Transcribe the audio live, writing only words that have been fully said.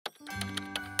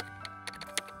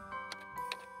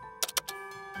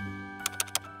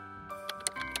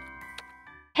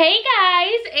Hey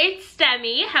guys, it's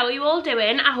Demi. How are you all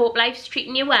doing? I hope life's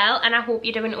treating you well and I hope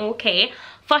you're doing okay.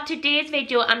 For today's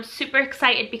video, I'm super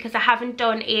excited because I haven't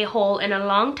done a haul in a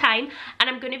long time and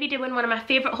I'm going to be doing one of my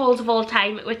favourite hauls of all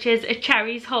time, which is a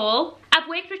cherries haul. I've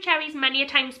worked with cherries many a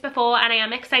times before and I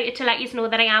am excited to let you know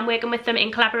that I am working with them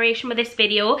in collaboration with this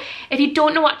video. If you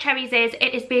don't know what cherries is,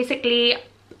 it is basically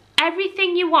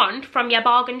everything you want from your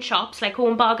bargain shops like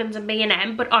Home Bargains and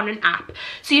B&M, but on an app.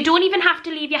 So you don't even have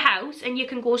to leave your house and you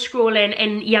can go scrolling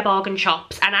in your bargain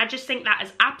shops, and I just think that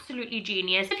is absolutely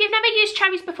genius. If you've never used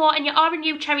cherries before and you are a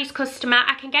new cherries customer,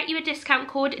 I can get you a discount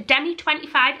code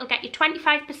DEMI25. It'll get you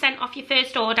 25% off your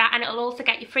first order and it'll also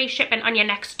get you free shipping on your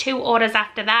next 2 orders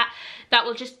after that. That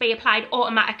will just be applied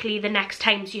automatically the next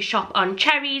times you shop on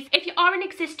cherries. If you are an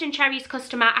existing cherries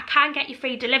customer, I can get you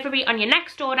free delivery on your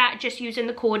next order just using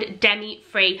the code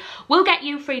DEMI-FREE. We'll get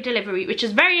you free delivery, which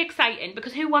is very exciting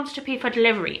because who wants to pay for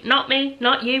delivery? Not me,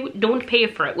 not you. Don't pay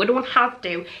for it. We don't have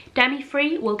to.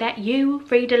 DEMI-FREE will get you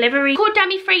free delivery. Code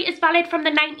DEMI-FREE is valid from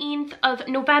the 19th of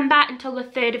November until the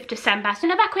 3rd of December. So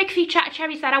another quick feature at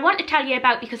cherries that I want to tell you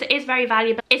about because it is very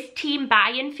valuable is team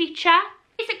buy-in feature.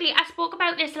 Basically, I spoke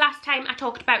about this last time I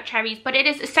talked about cherries, but it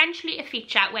is essentially a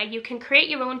feature where you can create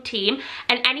your own team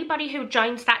and anybody who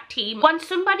joins that team, once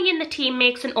somebody in the team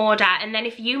makes an order, and then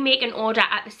if you make an order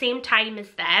at the same time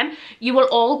as them, you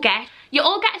all get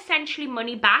essentially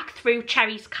money back through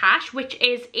Cherries Cash, which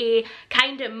is a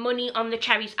kind of money on the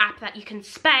Cherries app that you can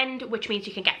spend, which means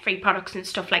you can get free products and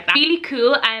stuff like that. Really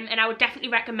cool, and I would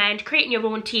definitely recommend creating your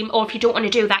own team, or if you don't want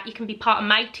to do that, you can be part of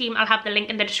my team. I'll have the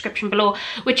link in the description below,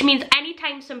 which means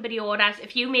anytime somebody orders,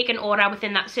 if you make an order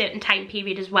within that certain time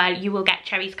period as well, you will get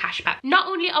Cherries cash back. Not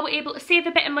only are we able to save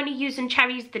a bit of money using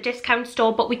Cherries, the discount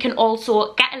store, but we can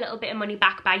also get a little bit of money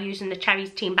back by using the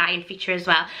Cherries team buy-in feature as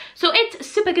well. So it's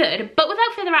super good. But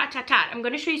without further ado, I'm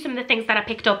going to show you some of the things that I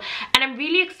picked up, and I'm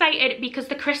really excited because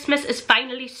the Christmas has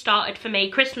finally started for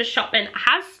me. Christmas shopping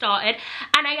has started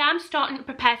and I am starting to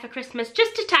prepare for Christmas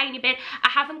just a tiny bit. I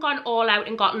haven't gone all out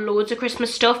and got loads of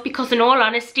Christmas stuff because in all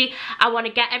honesty, I want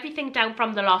to get everything down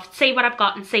from the loft, see what I've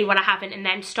got and see what I haven't, and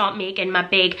then start making my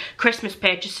big Christmas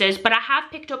purchases. But I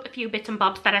have picked up a few bits and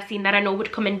bobs that I've seen that I know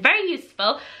would come in very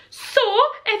useful. So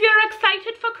if you're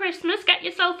excited for Christmas, get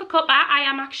yourself a cuppa. I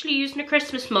am actually using a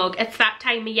Christmas mug. It's that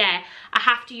time of year. I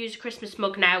have to use a Christmas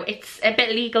mug now. It's a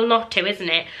bit illegal not to, isn't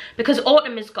it? Because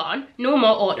autumn is gone. No more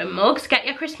autumn mugs. Get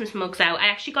your Christmas mugs out. I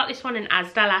actually got this one in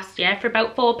Asda last year for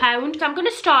about £4. So I'm going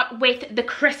to start with the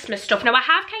Christmas stuff. Now I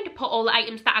have kind of put all the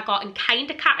items that I got in kind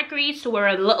of categories, so we're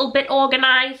a little bit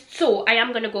organised. So I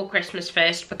am going to go Christmas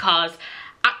first because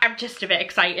I'm just a bit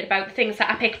excited about the things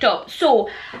that I picked up. So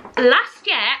last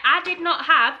year I did not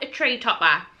have a tree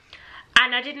topper.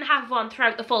 And I didn't have one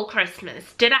throughout the full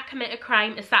Christmas. Did I commit a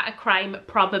crime? Is that a crime?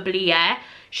 Probably, yeah.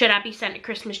 Should I be sent to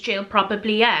Christmas jail?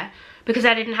 Probably, yeah. Because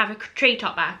I didn't have a tree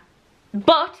topper.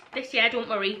 But this year, don't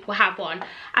worry, we'll have one.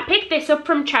 I picked this up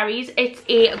from Cherries. It's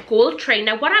a gold tray.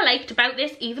 Now, what I liked about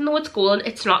this, even though it's gold,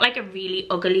 it's not like a really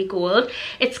ugly gold.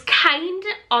 It's kind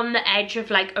of on the edge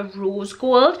of like a rose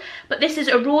gold. But this is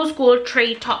a rose gold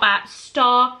tree topper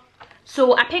star.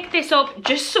 So I picked this up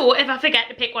just so if I forget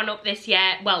to pick one up this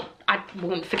year, well, I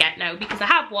won't forget now because I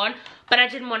have one, but I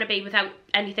didn't want to be without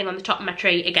anything on the top of my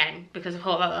tree again because I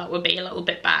thought that would be a little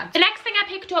bit bad. The next thing I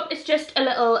picked up is just a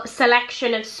little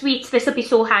selection of sweets. This will be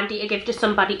so handy to give to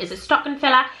somebody as a stocking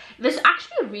filler. There's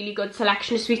actually a really good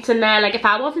selection of sweets in there. Like if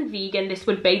I wasn't vegan, this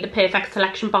would be the perfect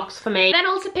selection box for me. Then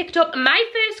also picked up my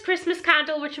first Christmas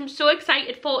candle, which I'm so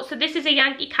excited for. So this is a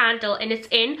Yankee candle and it's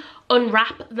in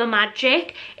Unwrap the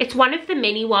Magic. It's one of the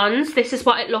mini ones. This is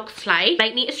what it looks like.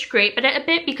 Might need to scrape it a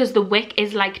bit because the wick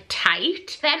is like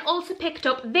tight. Then also picked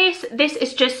up this. This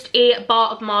is just a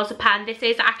bar of marzipan. This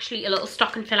is actually a little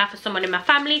stocking filler for someone in my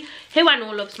family who I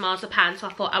know loves marzipan, so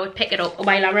I thought I would pick it up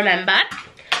while I remembered.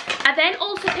 I then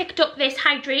also picked up this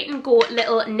Hydrate and Go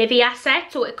little Nivea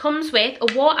set. So it comes with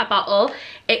a water bottle,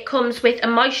 it comes with a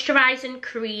moisturising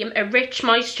cream, a rich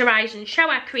moisturising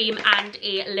shower cream and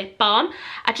a lip balm.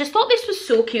 I just thought this was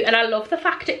so cute and I love the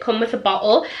fact it comes with a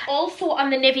bottle. Also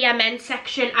on the Nivea men's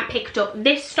section I picked up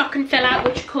this stocking filler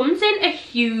which comes in a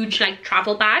huge like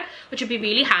travel bag, which would be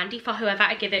really handy for whoever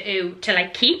I give it to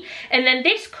like keep. And then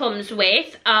this comes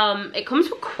with, it comes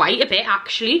with quite a bit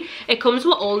actually. It comes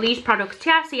with all these products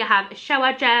here. So you have a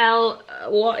shower gel,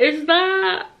 what is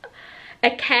that?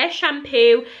 A care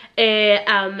shampoo, a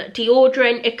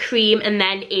deodorant, a cream, and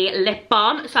then a lip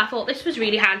balm. So I thought this was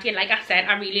really handy, and like I said,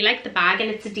 I really like the bag and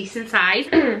it's a decent size.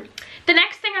 The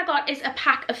next thing I got is a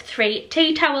pack of 3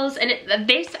 tea towels, and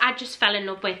this I just fell in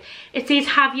love with. It says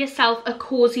have yourself a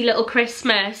cozy little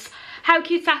Christmas. How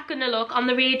cute's that gonna look on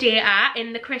the radiator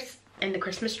in the in the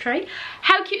Christmas tree.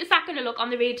 How cute is that going to look on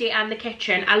the radiator and the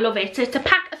kitchen? I love it. So it's a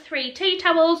pack of 3 tea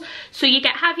towels, so you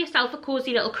have yourself a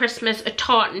cozy little Christmas, a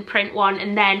tartan print one,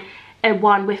 and then a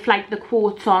one with like the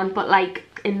quotes on, but like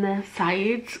in the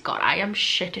sides. God, I am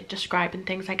shit at describing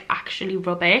things, like actually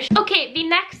rubbish. Okay, the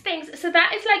next things, so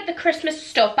that is like the Christmas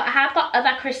stuff, but I have got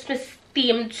other Christmas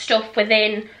themed stuff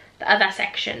within the other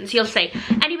sections, you'll see.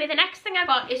 Anyway, the next thing I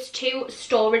got is 2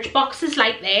 storage boxes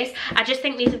like this. I just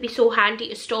think these would be so handy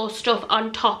to store stuff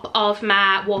on top of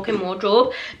my walk-in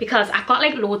wardrobe, because I've got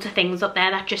like loads of things up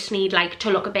there that just need like to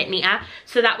look a bit neater.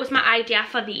 So that was my idea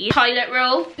for the toilet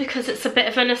roll, because it's a bit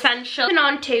of an essential. And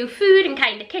on to food and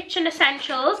kind of kitchen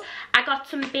essentials. I got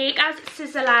some Baker's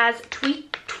Sizzlers treats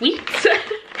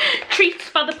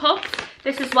for the pups.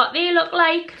 This is what they look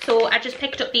like. So I just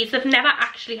picked up these. They've never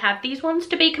actually had these ones,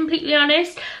 to be completely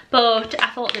honest, but I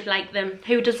thought they'd like them.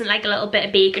 Who doesn't like a little bit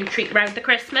of bacon treat around the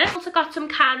Christmas? Also got some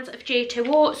cans of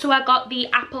J2O. So I got the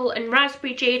apple and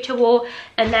raspberry J2O,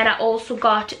 and then I also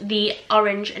got the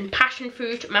orange and passion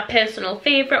fruit, my personal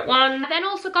favourite one. I then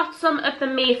also got some of the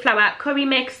Mayflower curry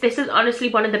mix. This is honestly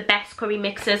one of the best curry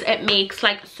mixes. It makes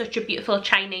like such a beautiful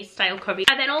Chinese style curry.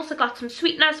 I then also got some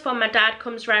sweeteners for my dad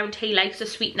comes round. He likes a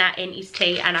sweetener in his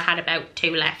tea, and I had about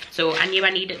 2 left, so I knew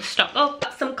I needed to stock up.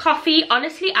 Got some coffee.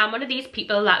 Honestly, I'm one of these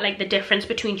people that like the difference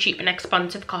between cheap and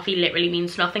expensive coffee literally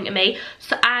means nothing to me,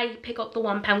 so I pick up the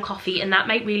 £1 coffee, and that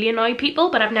might really annoy people,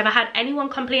 but I've never had anyone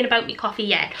complain about me coffee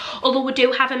yet. Although we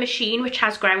do have a machine which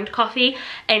has ground coffee,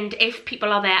 and if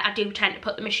people are there I do tend to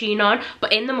put the machine on,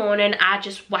 but in the morning I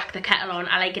just whack the kettle on.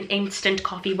 I like an instant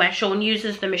coffee, where Sean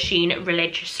uses the machine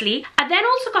religiously. I then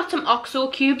also got some OXO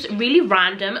cubes, really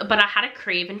random, but I had a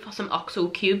craving for some OXO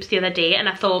cubes the other day, and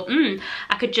I thought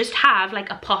I could just have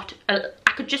like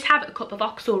I could just have a cup of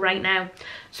OXO right now.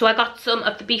 So I got some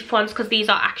of the beef ones, because these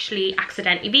are actually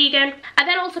accidentally vegan. I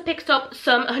then also picked up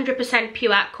some 100%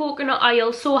 pure coconut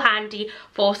oil, so handy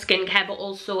for skincare, but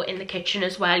also in the kitchen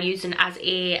as well, using as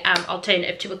a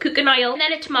alternative to a cooking oil. And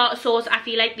then a tomato sauce. I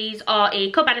feel like these are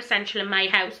a cupboard essential in my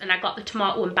house, and I got the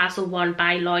tomato and basil one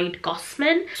by Lloyd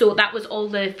Gossman. So that was all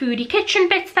the foodie kitchen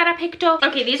bits that I picked up.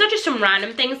 Okay, these are just some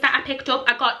random things that I picked up.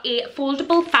 I got a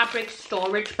foldable fabric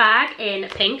storage bag in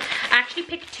pink. I actually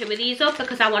picked 2 of these up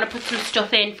because I want to put some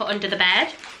stuff in for under the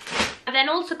bed. I then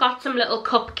also got some little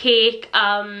cupcake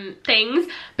things,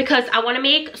 because I want to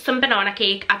make some banana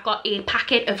cake. I've got a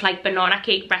packet of like banana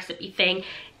cake recipe thing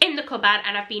in the cupboard,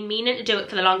 and I've been meaning to do it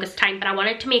for the longest time, but I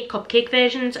wanted to make cupcake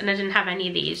versions and I didn't have any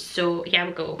of these, so here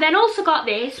we go. Then also got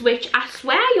this, which I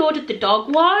swear I ordered the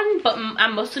dog one, but I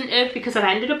mustn't have, because I've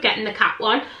ended up getting the cat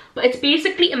one. But it's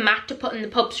basically a mat to put in the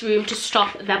pup's room to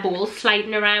stop their balls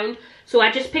sliding around. So I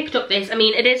just picked up this. I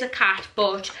mean, it is a cat,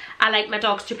 but I like my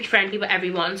dogs to be friendly with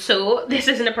everyone, so this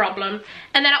isn't a problem.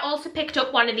 And then I also picked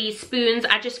up one of these spoons.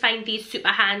 I just find these super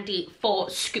handy for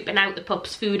scooping out the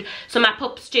pups' food. So my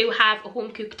pups do have a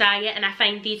home cooked diet, and I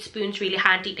find these spoons really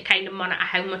handy to kind of monitor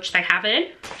how much they're having.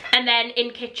 And then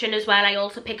in kitchen as well, I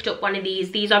also picked up one of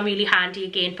these. These are really handy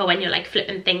again for when you're like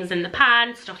flipping things in the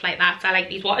pan, stuff like that. So I like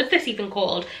these. What is this even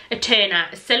called? A turner,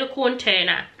 a silicone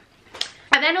turner.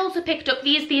 I then also picked up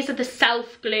these are the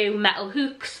self-glue metal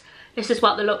hooks. This is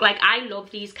what they look like. I love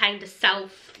these kind of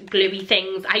self-gluey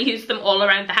things. I use them all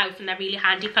around the house, and they're really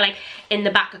handy for like in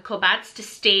the back of cupboards to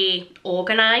stay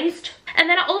organised. And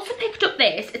then I also picked up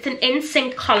this. It's an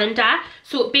in-sink colander.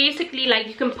 So basically like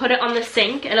you can put it on the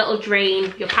sink and it'll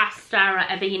drain your pasta or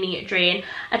whatever you need to drain.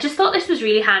 I just thought this was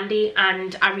really handy,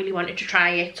 and I really wanted to try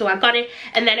it, so I got it.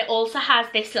 And then it also has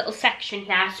this little section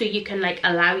here, so you can like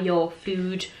allow your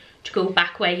food to go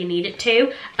back where you need it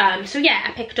to. So yeah,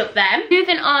 I picked up them.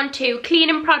 Moving on to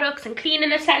cleaning products and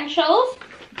cleaning essentials.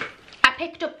 I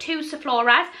picked up 2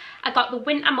 Sephloras. I got the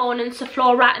Winter Morning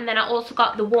Sephora, and then I also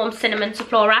got the Warm Cinnamon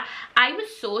Sephora. I was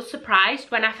so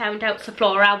surprised when I found out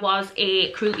Sephora was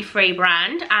a cruelty-free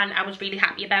brand, and I was really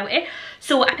happy about it.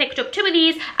 So I picked up 2 of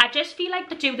these. I just feel like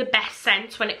they do the best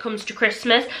scents when it comes to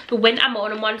Christmas. The Winter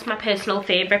Morning one's my personal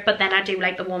favourite, but then I do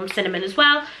like the Warm Cinnamon as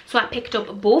well. So I picked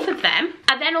up both of them.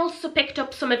 I then also picked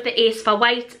up some of the Ace for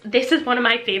White. This is one of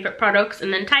my favourite products in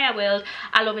the entire world.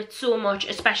 I love it so much,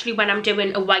 especially when I'm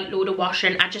doing a white load of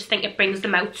washing. I just think it brings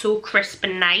them out so crisp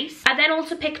and nice. I then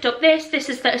also picked up this. This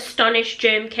is the Astonish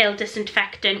Germ Kill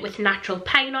Disinfectant with natural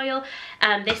pine oil.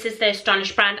 This is the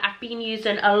Astonish brand. I've been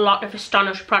using a lot of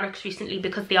Astonish products recently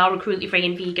because they are a cruelty-free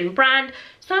and vegan brand.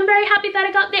 So I'm very happy that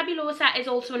I got this. Fabulosa is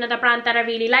also another brand that I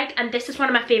really like, and this is one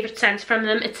of my favourite scents from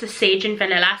them. It's the Sage and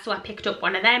Vanilla, so I picked up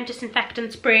one of them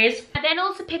disinfectant sprays. I then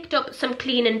also picked up some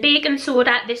clean and baking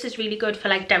soda. This is really good for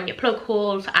like down your plug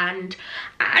holes, and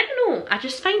I don't know, I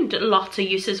just find lots lots of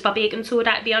uses for baking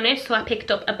soda, to be honest, so I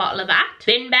picked up a bottle of that.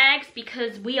 Bin bags,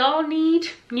 because we all need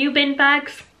new bin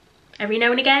bags every now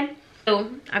and again.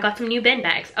 So I got some new bin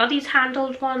bags. Are these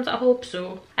handled ones? I hope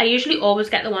so. I usually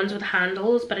always get the ones with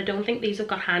handles, but I don't think these have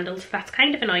got handles. That's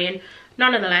kind of annoying.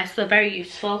 Nonetheless, they're very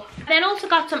useful. I then also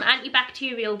got some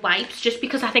antibacterial wipes, just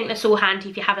because I think they're so handy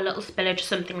if you have a little spillage or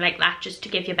something like that, just to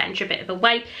give your bench a bit of a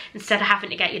wipe instead of having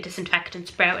to get your disinfectant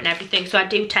spray out and everything. So I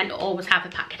do tend to always have a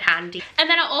packet handy. And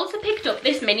then I also picked up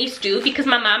this mini stove, because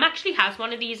my mum actually has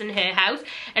one of these in her house,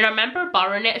 and I remember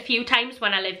borrowing it a few times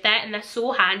when I lived there, and they're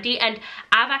so handy. And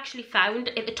I've actually found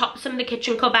at the top of some of the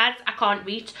kitchen cupboards I can't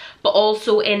reach, but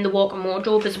also in the walk-in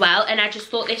wardrobe as well. And I just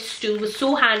thought this stove was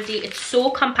so handy. It's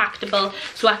so compactable,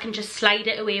 so I can just slide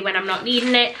it away when I'm not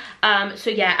needing it. So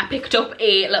yeah, I picked up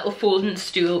a little folding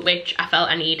stool, which I felt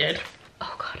I needed.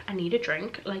 Oh god, I need a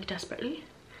drink, like, desperately.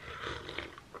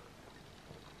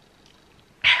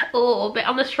 Oh, a bit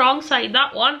on the strong side,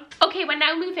 that one. Okay, we're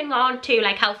now moving on to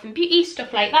like health and beauty,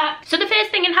 stuff like that. So the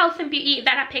first thing in health and beauty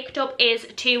that I picked up is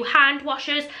 2 hand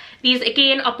washers. These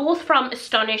again are both from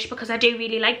Astonish, because I do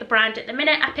really like the brand at the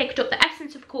minute. I picked up the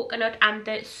Essence of Coconut and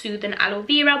the Soothing Aloe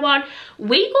Vera one.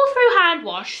 We go through hand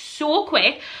wash so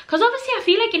quick, because obviously I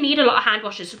feel like you need a lot of hand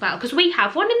washes as well, because we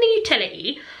have one in the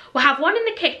utility, we have one in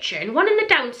the kitchen, one in the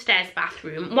downstairs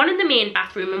bathroom, one in the main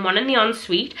bathroom, and one in the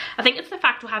ensuite. I think it's the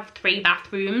fact we have 3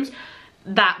 bathrooms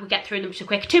that we get through them so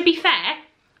quick. To be fair,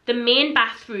 the main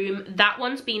bathroom, that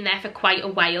one's been there for quite a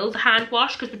while, the hand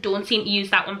wash, because we don't seem to use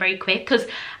that one very quick, because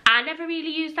I never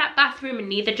really use that bathroom and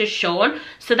neither does Sean.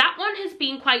 So that one has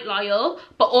been quite loyal,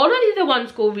 but all of the other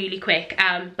ones go really quick.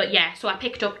 But yeah, so I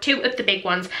picked up 2 of the big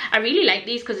ones. I really like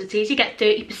these because it says you get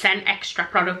 30% extra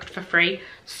product for free.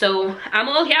 So I'm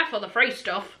all here for the free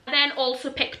stuff. I then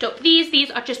also picked up these.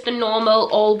 These are just the normal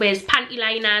always panty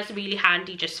liners, really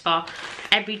handy just for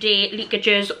everyday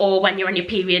leakages or when you're on your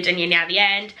period and you're near the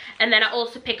end. And then I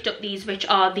also picked up these, which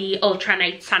are the Ultra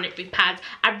Night sanitary pads.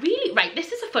 Right,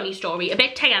 this is a funny story, a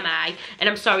bit TMI, and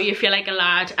I'm sorry if you're like a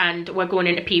lad and we're going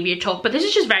into period talk, but this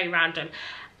is just very random.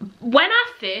 When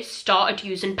I first started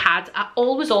using pads, I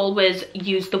always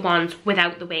used the ones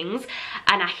without the wings,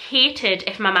 and I hated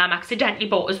if my mum accidentally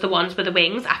bought us the ones with the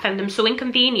wings. I found them so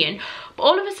inconvenient. But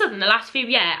all of a sudden, the last few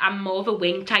years, I'm more of a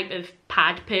wing type of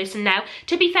pad person now.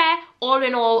 To be fair, all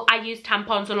in all, I use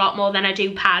tampons a lot more than I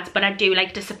do pads, but I do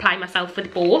like to supply myself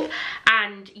with both.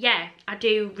 And yeah, I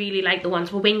do really like the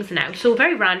ones with wings now. So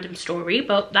very random story,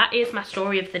 but that is my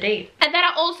story of the day. And then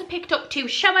I also picked up 2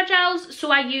 shower gels.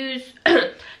 So I use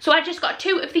so I just got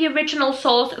 2 of the original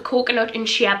Salt, Coconut and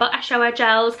Shea Butter shower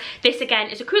gels. This again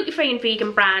is a cruelty-free and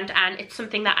vegan brand, and it's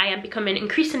something that I am becoming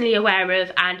increasingly aware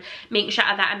of and making sure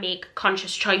that I make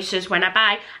conscious choices when I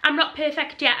buy. I'm not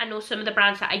perfect yet. I know some of the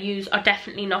brands that I use are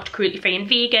definitely not cruelty-free and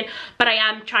vegan, but I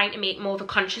am trying to make more of a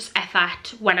conscious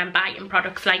effort when I'm buying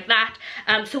products like that.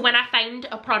 So when I find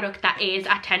a product that is,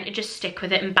 I tend to just stick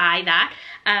with it and buy that.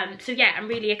 So yeah, I'm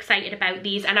really excited about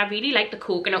these, and I really like the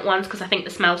coconut ones because I think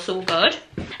they smell so good.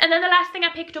 And then the last thing I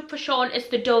picked up for Sean is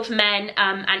the Dove Men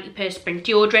antiperspirant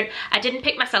deodorant. I didn't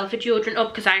pick myself a deodorant up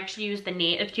because I actually use the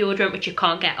native deodorant, which you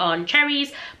can't get on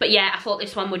Cherries, but yeah, I thought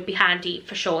this one would be handy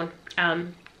for Sean,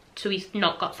 so he's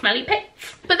not got smelly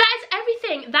pits. But that is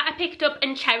everything that I picked up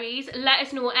in Cherries. Let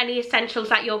us know any essentials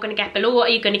that you're going to get below. Are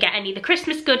you going to get any of the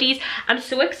Christmas goodies? I'm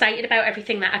so excited about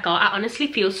everything that I got. I honestly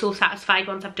feel so satisfied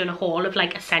once I've done a haul of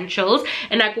like essentials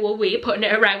and I go away putting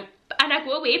it around, and I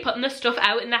go away putting the stuff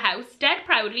out in the house dead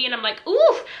proudly, and I'm like,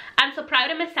 ooh, I'm so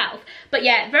proud of myself. But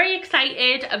yeah, very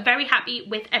excited, very happy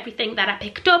with everything that I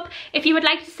picked up. If you would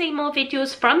like to see more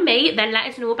videos from me, then let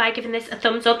us know by giving this a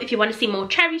thumbs up. If you want to see more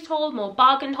Cherries haul, more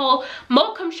bargain haul,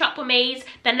 more come shop with me's,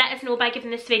 then let us know by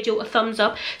giving this video a thumbs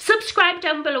up. Subscribe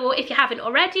down below if you haven't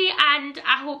already, and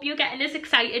I hope you're getting as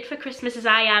excited for Christmas as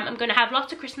I am. I'm going to have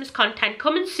lots of Christmas content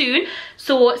coming soon,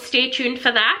 so stay tuned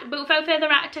for that. But without further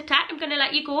ado, I'm going to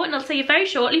let you go, and I'll see you very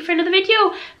shortly for another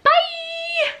video. Bye!